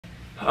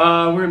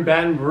We're in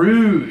Baton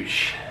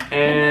Rouge,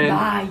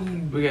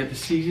 and we got the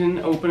season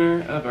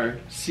opener of our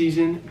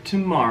season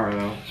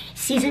tomorrow.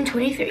 Season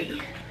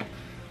 23.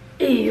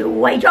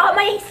 Ew, I dropped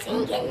my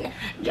singing.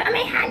 Dropped my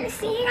hand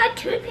singing, got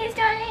toothpaste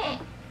on it.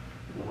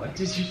 What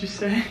did you just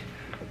say?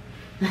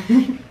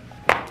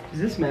 Does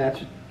this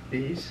match with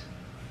these?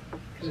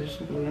 Because there's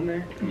some blue in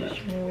there.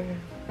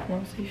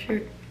 Long sleeve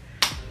shirt.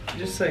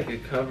 Just like a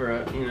cover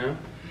up, you know?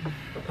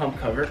 A pump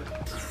cover.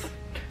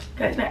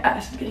 Guys, my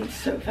ass is getting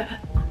so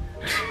fat.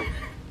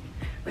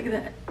 Look at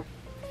that.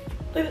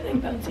 Look at that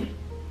thing bouncy.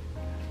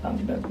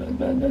 Bouncy, bouncy, bouncy,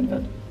 bouncy, bouncy,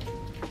 bouncy.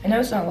 I know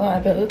it's not a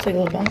lot, but it looks like a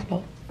little bounce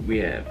ball. We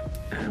have,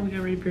 we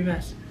got ready pretty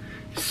fast.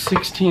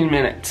 16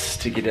 minutes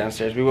to get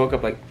downstairs. We woke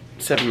up like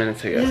 7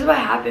 minutes ago. This is what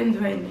happens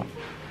when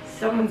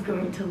someone's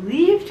going to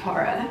leave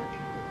Tara.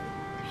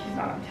 She's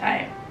not on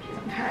time. She's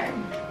on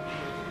time.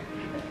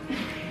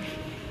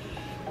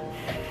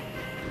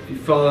 If you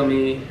follow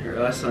me or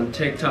us on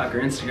TikTok or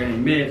Instagram, you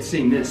may have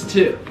seen this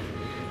too.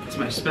 It's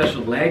my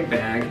special leg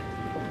bag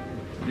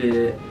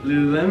that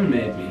Lululemon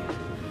made me.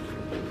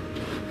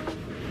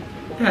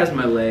 It has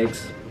my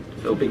legs.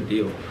 No big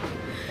deal.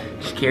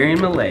 Just carrying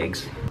my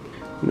legs.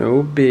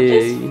 No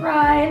big. Just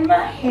frying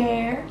my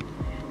hair.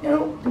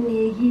 No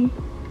biggie.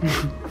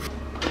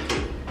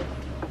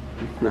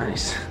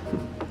 Nice.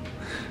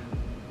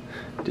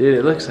 Dude,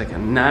 it looks like a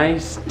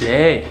nice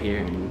day here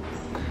in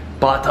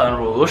Baton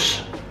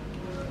Rouge.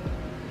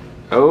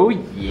 Oh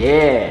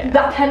yeah.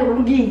 Baton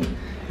Rouge.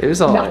 It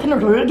was all Baton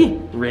Rouge.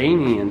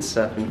 rainy and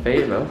stuff in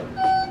Favo.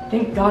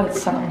 Thank God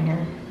it's summer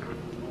here.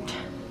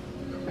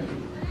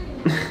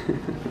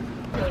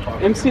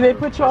 MC, they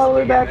put you all the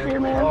way back here,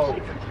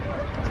 man.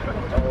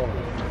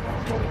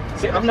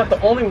 See, I'm not the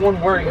only one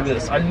wearing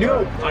this. I knew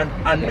it.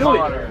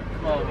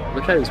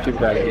 Look how these people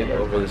gotta get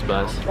over this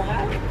bus.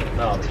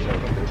 No,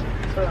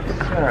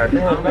 God,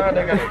 damn, now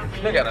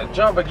they gotta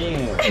jump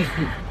again.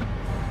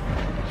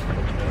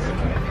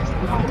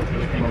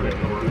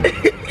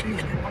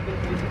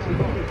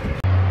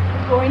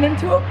 Going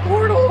into a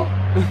portal.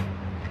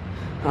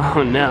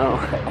 Oh no,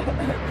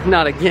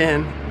 not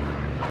again.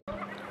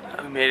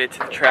 We made it to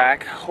the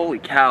track. Holy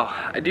cow.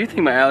 I do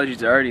think my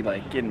allergies are already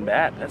like getting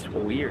bad. That's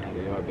weird.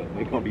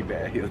 They're gonna be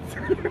bad here.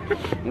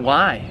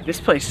 Why? This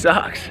place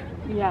sucks.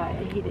 Yeah, I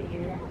hate it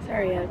here.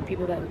 Sorry,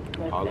 people that live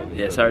there.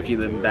 Yeah, sorry if you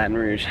live in Baton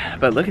Rouge.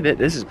 But look at it.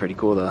 This is pretty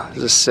cool though. This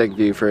is a sick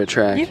view for a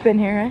track. You've been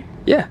here, right?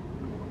 Yeah.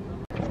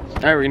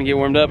 All right, we're gonna get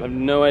warmed up. I have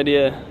no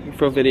idea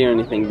for a video or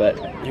anything, but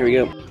here we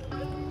go.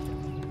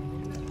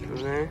 Come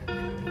there.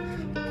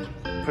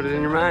 Put it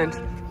in your mind.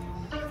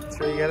 That's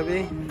where you gotta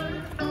be.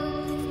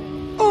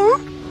 Oh.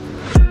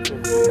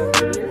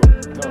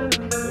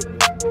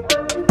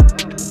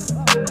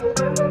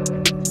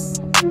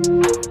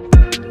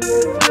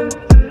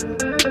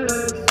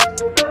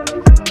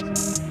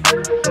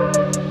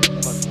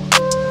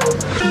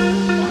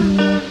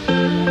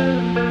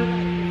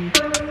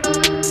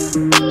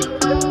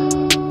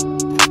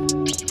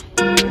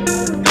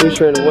 He's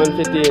running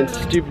 150 and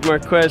stupid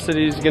Marquez said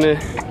he's gonna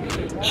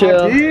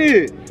chill. I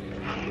did.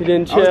 He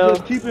didn't chill. I was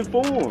just keeping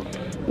form.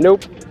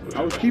 Nope.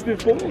 I was keeping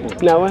form.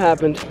 Now what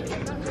happened?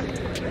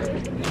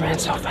 He ran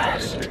so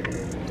fast.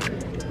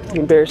 He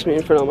embarrassed me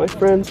in front of all my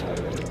friends.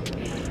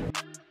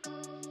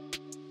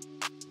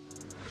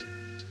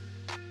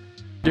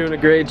 Doing a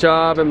great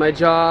job at my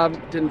job.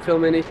 Didn't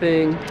film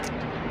anything.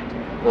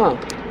 Oh,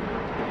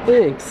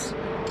 thanks.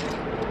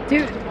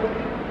 Dude,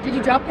 did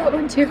you drop that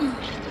one too?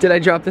 Did I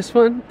drop this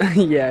one?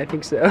 Yeah, I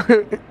think so.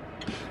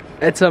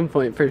 At some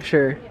point, for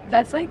sure.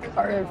 That's like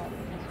our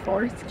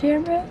 4th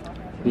camera?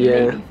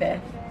 Yeah. Maybe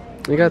 5th.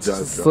 I got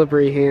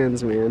slippery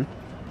hands, man.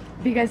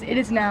 Because it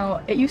is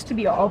now, it used to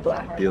be all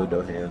black.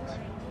 Dildo hands.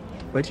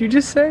 What'd you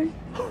just say?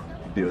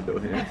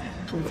 Dildo hands.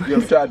 You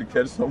ever tried to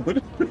catch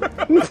someone?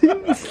 Just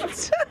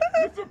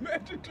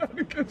imagine trying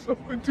to catch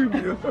someone with 2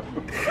 dildos.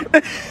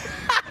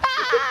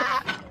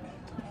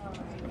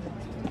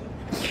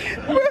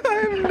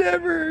 I've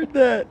never heard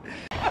that.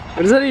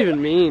 What does that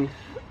even mean?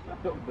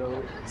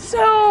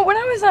 So when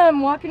I was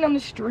walking down the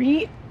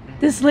street,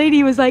 this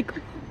lady was like,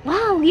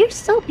 "Wow, you're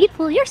so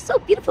beautiful, you're so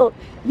beautiful.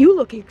 You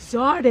look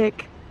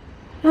exotic."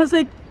 And I was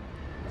like,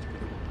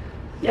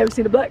 "You ever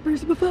seen a black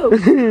person before?"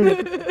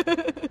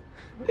 That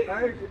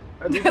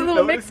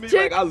little mixed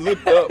chick. Like, I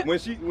looked up when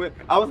she went,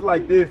 I was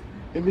like this,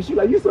 and then she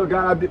like, "You so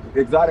god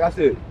exotic." I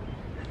said,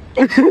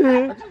 I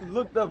just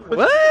looked up.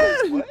 What?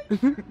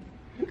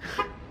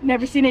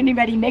 Never seen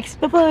anybody mixed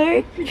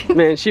before.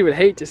 Man, she would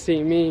hate to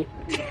see me.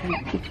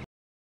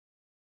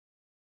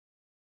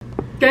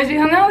 Guys, we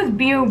hung out with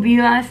B.O.B.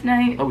 last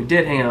night. Oh, we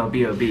did hang out with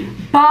B.O.B.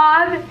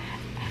 Bob,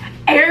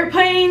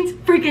 airplanes,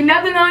 freaking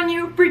nothing on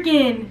you,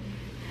 freaking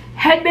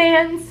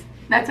headbands.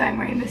 That's why I'm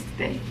wearing this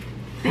today.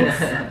 Thanks.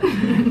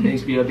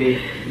 Thanks, B.O.B.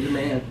 You're the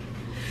man.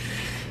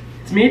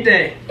 It's meet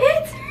day.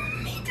 It's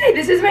meet day.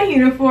 This is my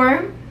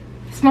uniform.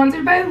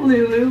 Sponsored by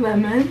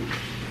Lululemon.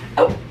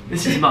 Oh.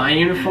 This is my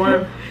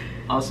uniform.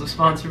 Also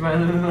sponsored by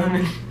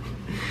Lululemon.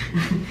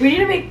 We need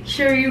to make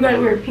sure you gotta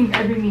wear pink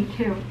every meet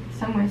too.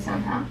 Somewhere,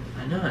 somehow.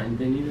 I know, and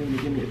then you need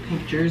to give me a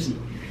pink jersey.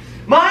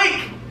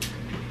 Mike!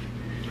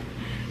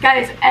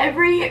 Guys,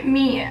 every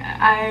meet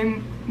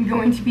I'm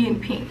going to be in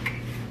pink.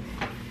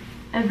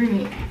 Every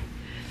meet.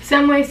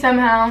 Some way,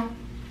 somehow,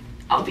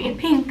 I'll be in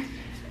pink.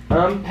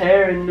 I'm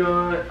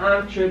paranoid,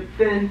 I'm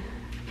tripping,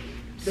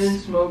 been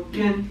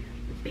smoking,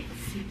 Been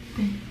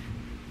sipping.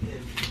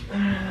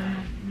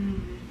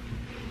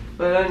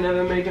 but I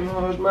never make him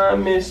hold my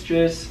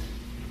mistress.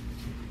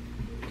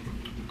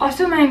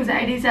 Also, my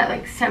anxiety is at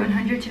like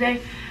 700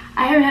 today.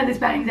 I haven't had this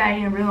bad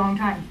anxiety in a really long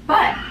time,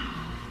 but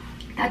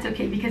that's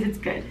okay because it's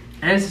good.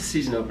 And it's a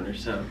season opener,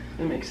 so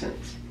that makes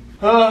sense.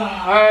 Oh,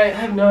 alright, I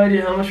have no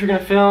idea how much we're gonna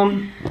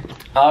film.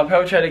 I'll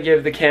probably try to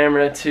give the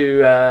camera to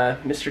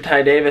Mr.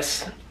 Ty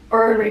Davis.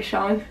 Or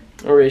Rayshawn.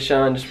 Or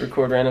Rayshawn, just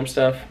record random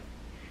stuff.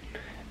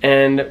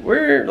 And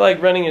we're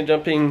like running and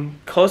jumping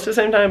close to the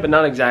same time, but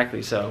not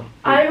exactly, so.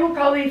 I will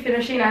probably be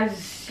finishing as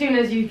soon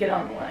as you get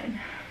on the line.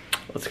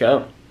 Let's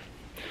go.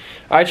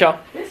 Alright, y'all.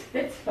 This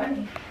fit's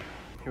funny.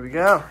 Here we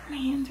go. My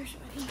hands are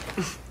sweaty.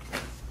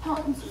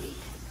 Hot and sweet.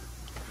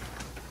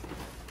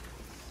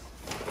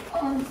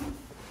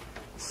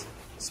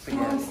 Spaghetti.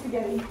 Mom's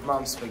spaghetti.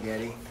 Mom's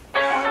spaghetti.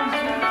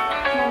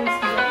 Mom's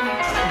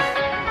spaghetti.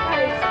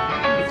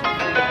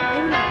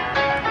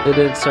 It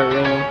did start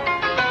raining,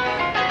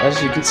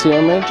 as you can see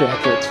on my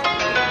jacket.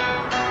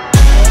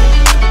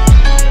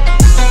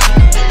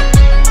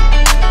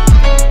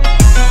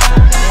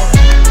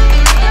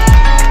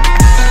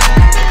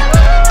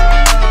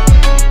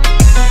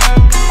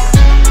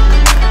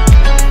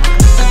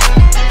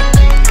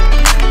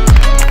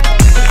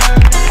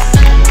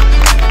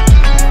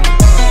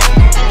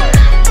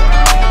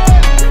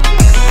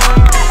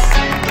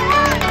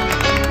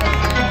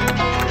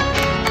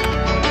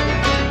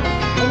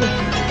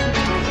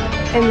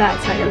 And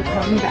that's how you're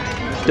coming back.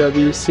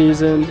 W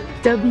season.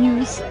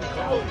 W's.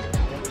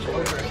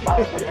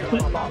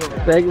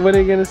 What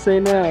are you gonna say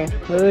now?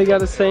 What do they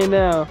gotta say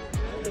now?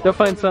 They'll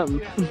find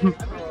something.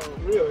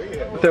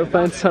 They'll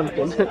find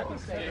something.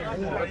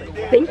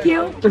 Thank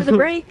you for the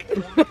break.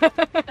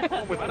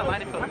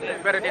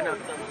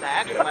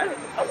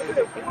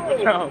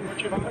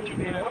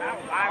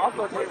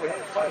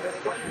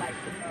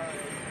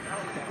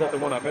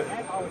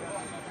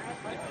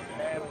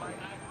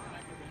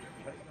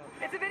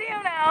 It's a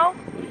video now.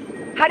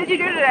 How did you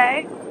do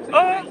today?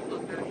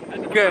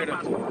 Good,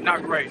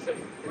 not great,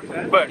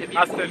 but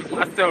I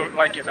still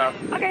like it though.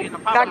 Okay,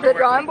 back to the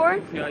drawing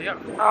board? Yeah.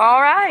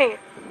 All right.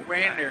 We're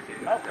in there.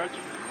 Coach,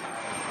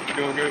 you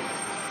doing good?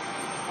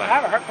 But I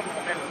haven't heard from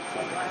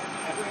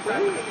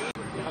you.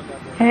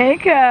 Hey,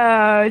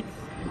 Coach.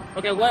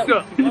 Okay, what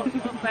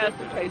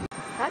faster pace?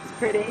 That's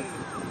pretty.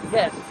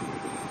 Yes.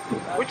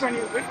 Which one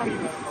you?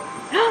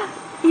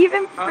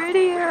 Even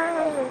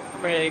prettier.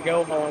 Ready to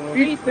go home.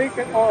 You think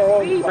it's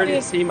all Ready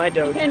to see my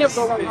doge. Can't ever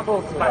go wrong on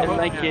both sides. And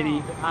my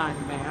kitty.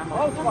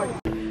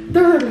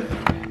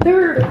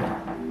 Third.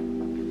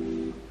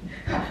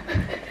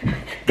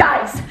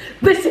 Guys,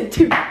 listen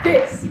to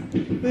this.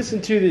 Listen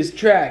to this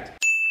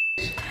track.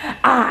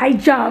 I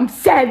jumped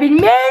 7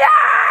 meters.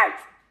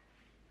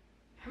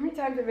 How many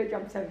times have I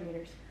jumped 7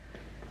 meters?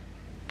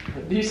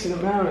 A decent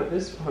amount at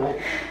this point.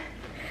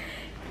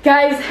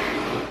 Guys,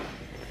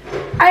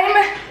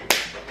 I'm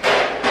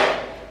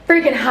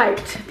freaking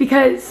hyped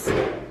because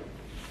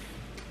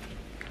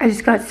I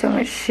just got so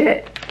much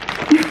shit.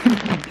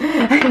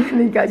 I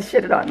really got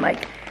shitted on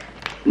like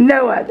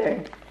no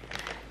other.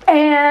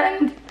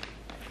 And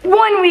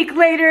 1 week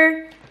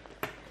later,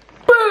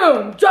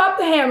 boom, drop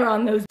the hammer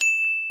on those.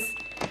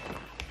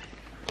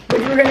 What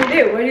you were gonna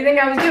do? What do you think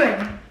I was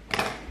doing?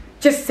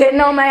 Just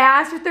sitting on my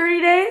ass for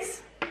 30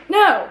 days?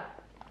 No,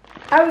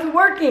 I was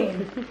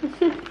working.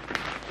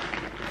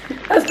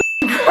 I was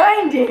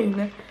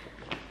grinding.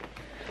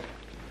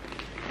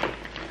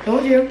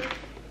 Told you.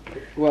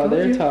 While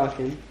they're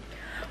talking.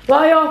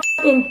 While y'all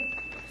fucking,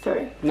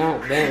 sorry.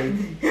 Not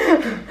them.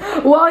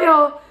 While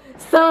y'all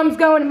thumbs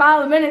going a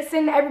mile a minute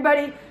sending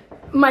everybody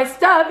my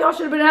stuff, y'all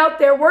should have been out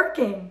there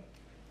working.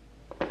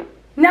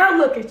 Now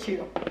look at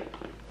you.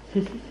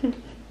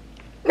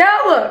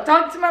 Now look,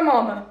 talk to my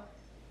mama.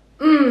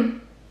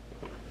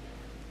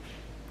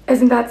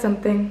 Isn't that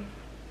something?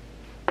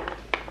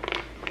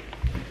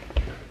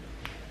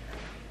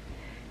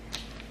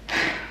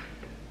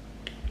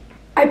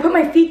 I put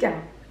my feet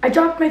down. I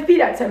dropped my feet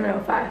at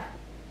 7:05.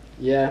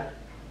 Yeah.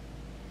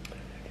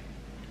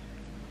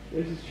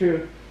 This is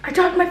true. I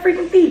dropped my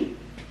freaking feet.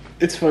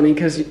 It's funny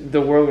because the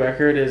world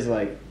record is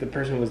like the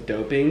person was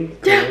doping,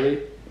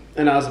 clearly.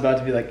 And I was about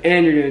to be like,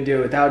 and you're gonna do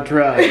it without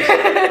drugs.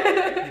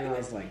 And I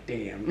was like,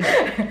 damn.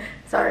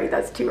 Sorry,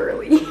 that's too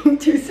early.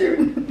 Too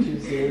soon. Too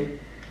soon.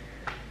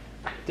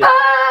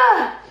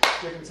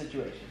 Different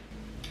situation.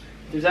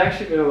 There's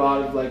actually been a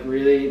lot of like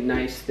really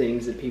nice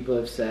things that people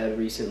have said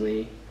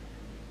recently.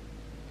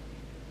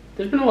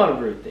 There's been a lot of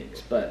rude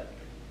things, but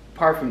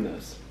apart from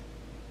those,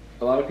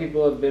 a lot of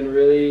people have been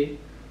really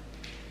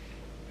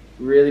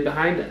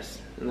behind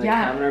us and like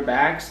having our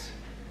backs.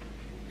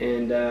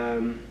 And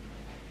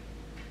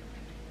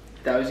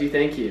that was you.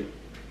 Thank you.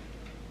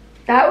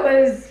 That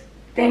was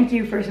thank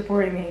you for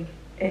supporting me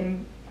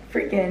and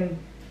freaking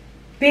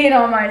being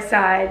on my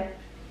side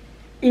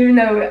Even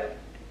though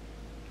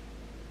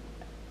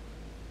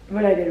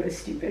what I did was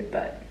stupid,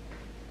 but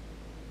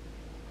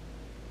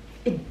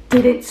it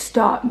didn't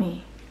stop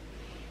me.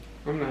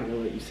 I'm not gonna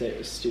let you say it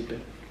was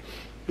stupid.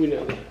 We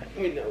know that.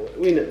 We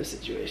know the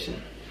situation.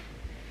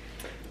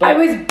 But I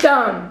was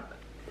dumb.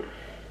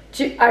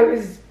 I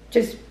was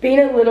just being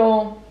a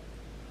little.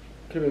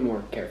 Could have been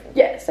more careful.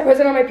 Yes, I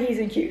wasn't on my P's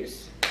and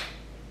Q's.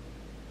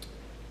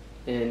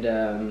 And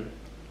I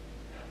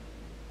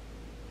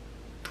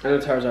know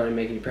Tara's already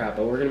making you proud,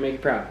 but we're gonna make you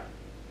proud.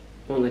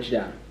 Won't let you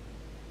down.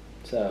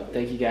 So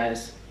thank you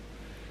guys.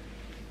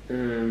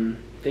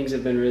 Things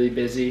have been really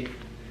busy.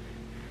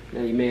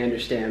 Now you may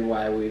understand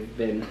why we've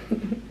been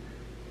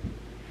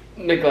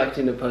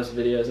neglecting to post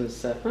videos and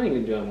stuff. I'm not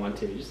even doing want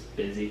to, just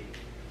busy.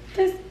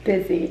 Just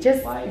busy.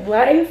 Just Life.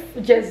 life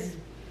just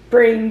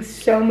brings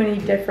so many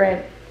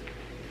different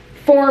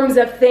forms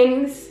of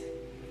things.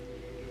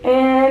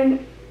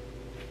 And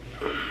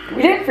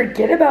we didn't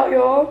forget about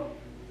y'all.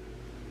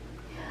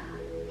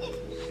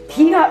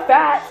 He got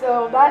fat,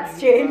 so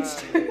that's changed.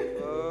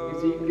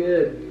 He's eating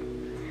good.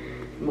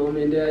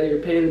 Mommy and Daddy are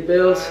paying the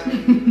bills.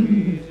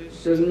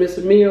 Doesn't miss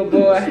a meal,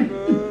 boy.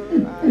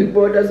 Big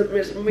boy doesn't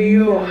miss a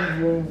meal.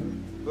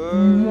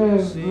 Oh,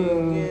 so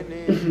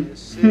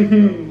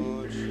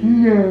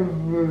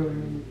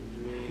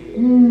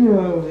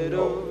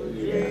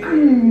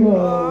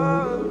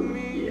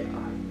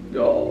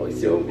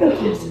many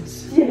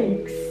kisses.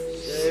 Jinx.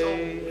 So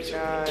many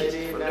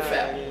kisses from the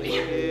family.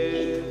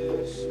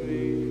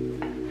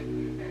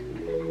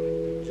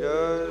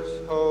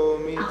 Just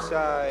hold me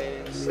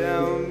tight and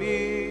tell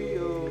me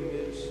you'll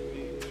miss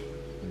me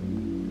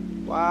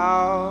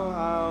while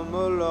I'm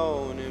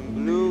alone in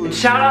blue. And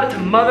shout out to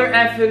Mother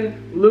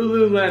Effin'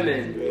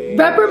 Lululemon.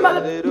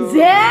 Reprimand.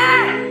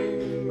 Yeah!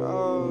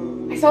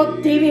 I saw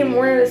Davey and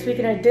Warner this week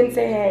and I didn't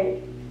say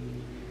hey.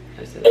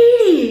 I said,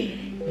 Edie!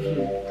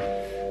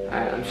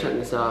 alright, I'm shutting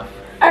this off.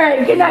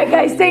 Alright, good night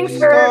guys. Thanks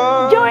for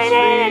joining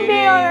and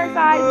being on our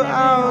I'll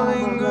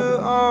side. linger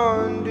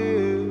on,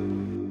 dear,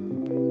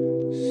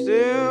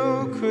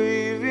 still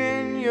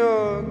craving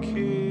your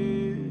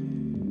kiss.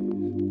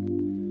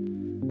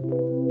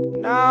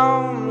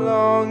 Now I'm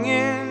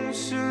longing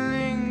to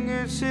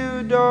linger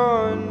till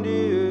dawn,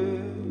 dear.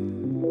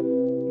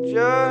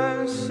 Just